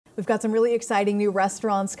We've got some really exciting new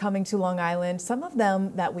restaurants coming to Long Island, some of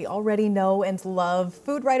them that we already know and love.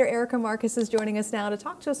 Food writer Erica Marcus is joining us now to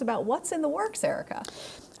talk to us about what's in the works, Erica.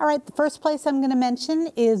 All right, the first place I'm going to mention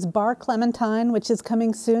is Bar Clementine, which is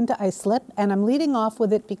coming soon to Islip, and I'm leading off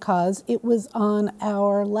with it because it was on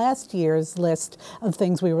our last year's list of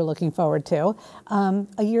things we were looking forward to.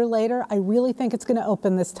 A year later, I really think it's going to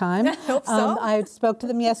open this time. I hope so. I spoke to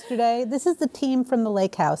them yesterday. This is the team from the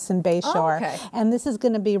Lake House in Bayshore, okay. And this is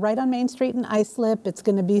going to be right on Main Street in Islip. It's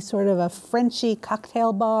going to be sort of a Frenchy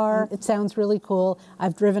cocktail bar. It sounds really cool.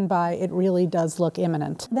 I've driven by. It really does look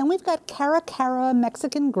imminent. Then we've got Cara Cara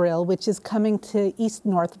Mexican Grill, which is coming to East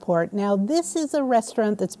Northport. Now, this is a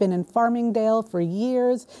restaurant that's been in Farmingdale for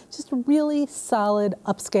years, just really solid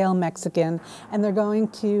upscale Mexican, and they're going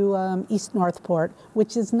to East Northport,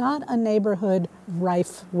 which is not a neighborhood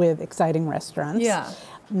rife with exciting restaurants. Yeah.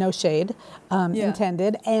 No shade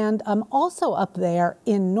intended. And also up there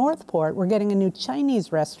in Northport, we're getting a new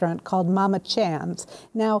Chinese restaurant called Mama Chan's.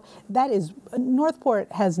 Now, that is, Northport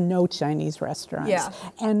has no Chinese restaurants. Yeah.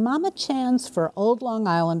 And Mama Chan's, for old Long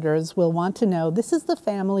Islanders, will want to know, this is the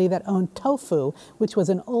family that owned Tofu, which was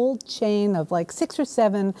an old chain of like 6 or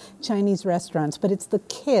 7 Chinese restaurants, but it's the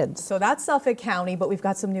kids. So that's Suffolk County, but we've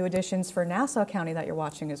got some new additions for Nassau County that you're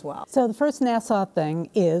watching as well. So the first Nassau thing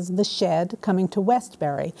is The Shed coming to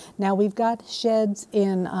Westbury. Now, we've got sheds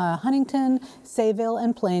in Huntington, Sayville,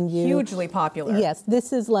 and Plainview. Hugely popular. Yes,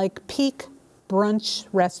 this is like peak brunch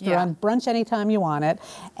restaurant, brunch anytime you want it.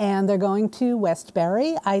 And they're going to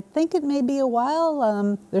Westbury. I think it may be a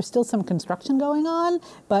while. There's still some construction going on,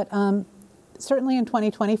 but certainly in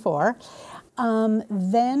 2024.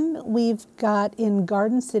 Then we've got in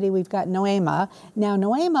Garden City, we've got Noema. Now,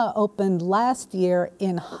 Noema opened last year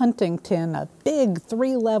in Huntington, a big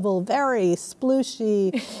 3-level, very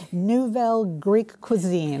splooshy Nouvelle Greek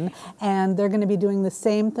cuisine. And they're going to be doing the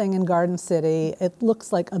same thing in Garden City. It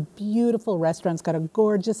looks like a beautiful restaurant. It's got a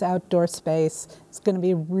gorgeous outdoor space. It's going to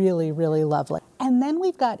be really, really lovely. And then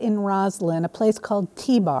we've got in Roslyn a place called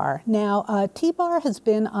T-Bar. Now, T-Bar has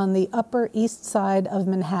been on the Upper East Side of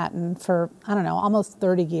Manhattan for, I don't know, almost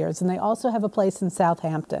 30 years. And they also have a place in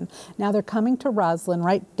Southampton. Now they're coming to Roslyn,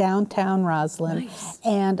 right downtown Roslyn. Nice.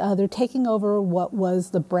 And they're taking over what was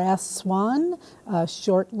the Brass Swan, a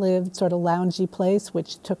short-lived sort of loungy place,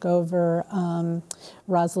 which took over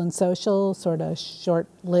Roslyn Social, sort of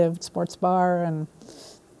short-lived sports bar, and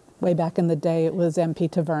way back in the day, it was MP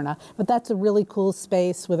Taverna. But that's a really cool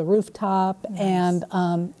space with a rooftop, nice.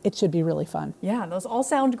 And it should be really fun. Yeah, those all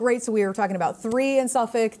sound great. So we were talking about 3 in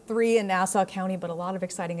Suffolk, 3 in Nassau County, but a lot of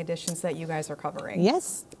exciting additions that you guys are covering.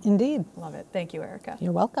 Yes, indeed. Love it. Thank you, Erica.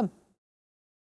 You're welcome.